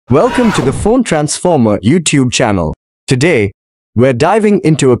Welcome to the Phone Transformer YouTube channel. Today, we're diving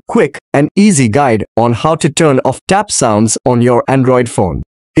into a quick and easy guide on how to turn off tap sounds on your Android phone.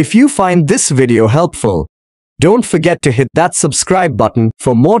 If you find this video helpful, don't forget to hit that subscribe button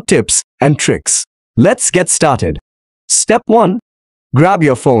for more tips and tricks. Let's get started. Step 1. Grab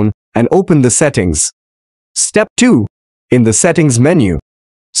your phone and open the settings. Step 2. In the settings menu,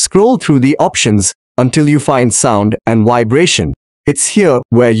 scroll through the options until you find sound and vibration. It's here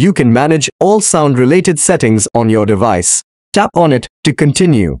where you can manage all sound-related settings on your device. Tap on it to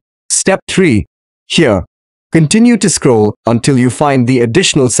continue. Step 3. Here, continue to scroll until you find the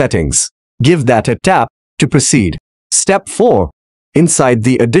additional settings. Give that a tap to proceed. Step 4. Inside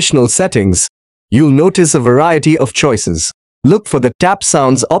the additional settings, you'll notice a variety of choices. Look for the tap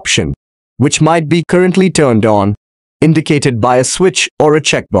sounds option, which might be currently turned on, indicated by a switch or a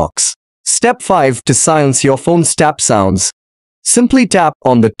checkbox. Step 5. To silence your phone's tap sounds, simply tap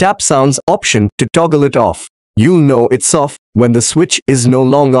on the tap sounds option to toggle it off. You'll know it's off when the switch is no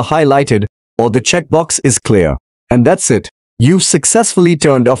longer highlighted or the checkbox is clear. And that's it. You've successfully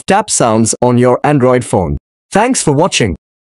turned off tap sounds on your Android phone. Thanks for watching.